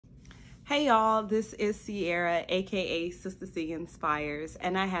Hey y'all, this is Sierra, aka Sister C Inspires,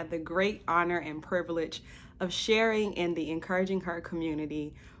 and I had the great honor and privilege of sharing in the Encouraging Her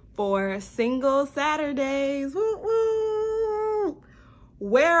community for Single Saturdays. Woo woo!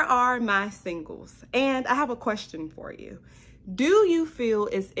 Where are my singles? And I have a question for you. Do you feel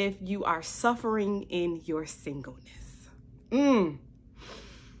as if you are suffering in your singleness?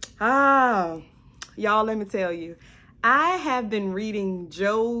 Y'all, let me tell you. I have been reading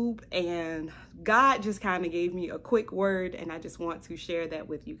Job, and God just kind of gave me a quick word, and I just want to share that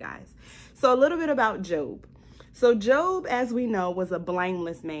with you guys. So a little bit about Job. So Job, as we know, was a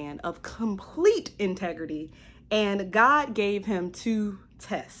blameless man of complete integrity, and God gave him 2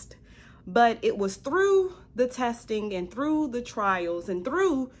 tests. But it was through the testing and through the trials and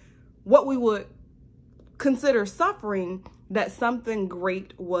through what we would consider suffering that something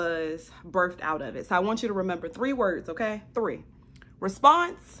great was birthed out of it. So I want you to remember 3 words, okay? 3.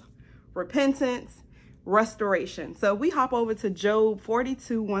 Response, repentance, restoration. So we hop over to Job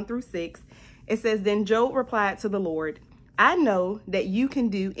 42, 1 through 6. It says, "Then Job replied to the Lord, I know that you can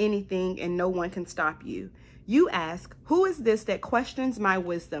do anything and no one can stop you. You ask, who is this that questions my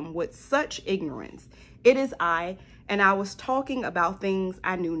wisdom with such ignorance? It is I, and I was talking about things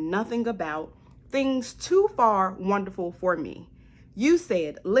I knew nothing about, things too far wonderful for me. You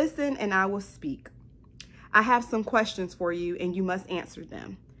said, listen and I will speak. I have some questions for you and you must answer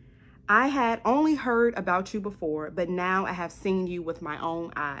them. I had only heard about you before, but now I have seen you with my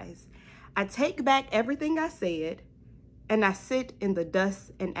own eyes. I take back everything I said and I sit in the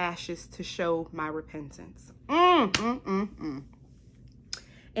dust and ashes to show my repentance." And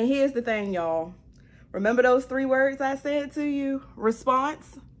here's the thing, y'all. Remember those 3 words I said to you?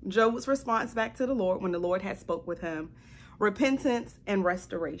 Response, Job's response back to the Lord when the Lord had spoke with him. Repentance and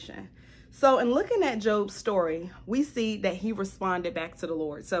restoration. So in looking at Job's story, we see that he responded back to the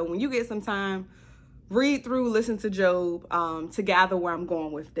Lord. So when you get some time, read through, listen to Job to gather where I'm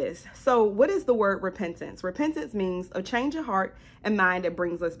going with this. So what is the word repentance? Repentance means a change of heart and mind that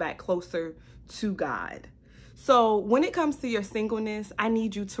brings us back closer to God. So when it comes to your singleness, I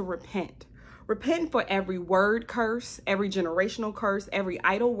need you to repent. Repent for every word curse, every generational curse, every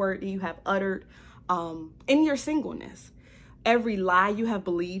idle word that you have uttered in your singleness. Every lie you have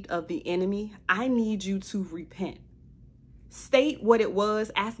believed of the enemy, I need you to repent. State what it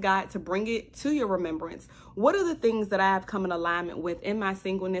was. Ask God to bring it to your remembrance. What are the things that I have come in alignment with in my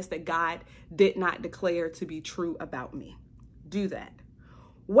singleness that God did not declare to be true about me? Do that.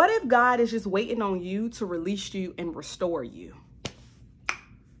 What if God is just waiting on you to release you and restore you?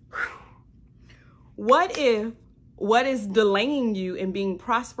 What if what is delaying you in being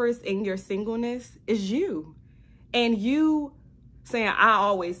prosperous in your singleness is you? And you saying, I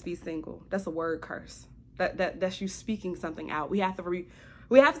always be single. That's a word curse. That's you speaking something out. We have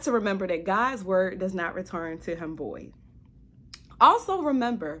to remember that God's word does not return to him void. Also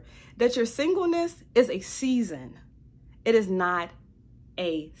remember that your singleness is a season. It is not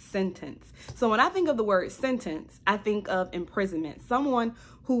a sentence. So when I think of the word sentence, I think of imprisonment. Someone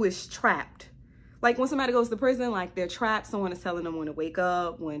who is trapped. Like when somebody goes to prison, like they're trapped. Someone is telling them when to wake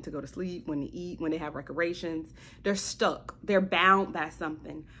up, when to go to sleep, when to eat, when they have recreations. They're stuck. They're bound by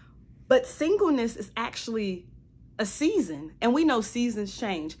something. But singleness is actually a season. And we know seasons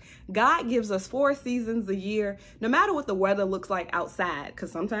change. God gives us 4 seasons a year, no matter what the weather looks like outside.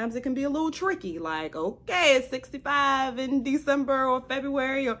 Because sometimes it can be a little tricky. Like, okay, it's 65 in December or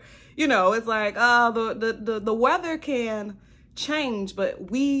February. Or, you know, it's like the weather can change.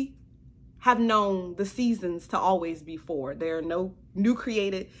 But we have known the seasons to always be 4. There are no new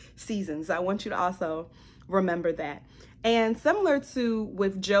created seasons. I want you to also remember that. And similar to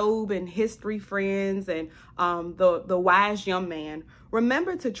with Job and his 3 friends and the wise young man,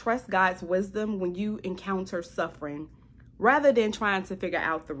 remember to trust God's wisdom when you encounter suffering rather than trying to figure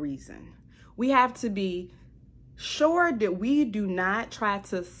out the reason. We have to be sure that we do not try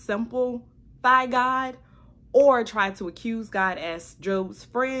to simplify God or try to accuse God as Job's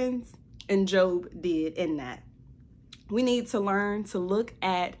friends and Job did in that. We need to learn to look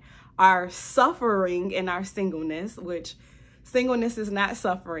at our suffering in our singleness, which singleness is not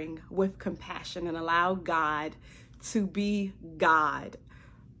suffering, with compassion and allow God to be God.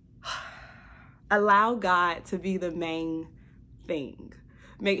 Allow God to be the main thing.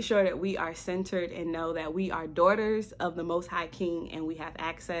 Make sure that we are centered and know that we are daughters of the Most High King and we have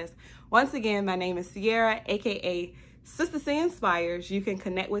access. Once again, my name is Sierra, aka Sister C Inspires. You can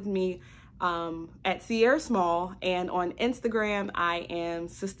connect with me at Sierra Small, and on Instagram I am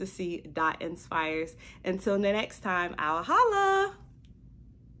sisterc.inspires. Until the next time, I'll holla.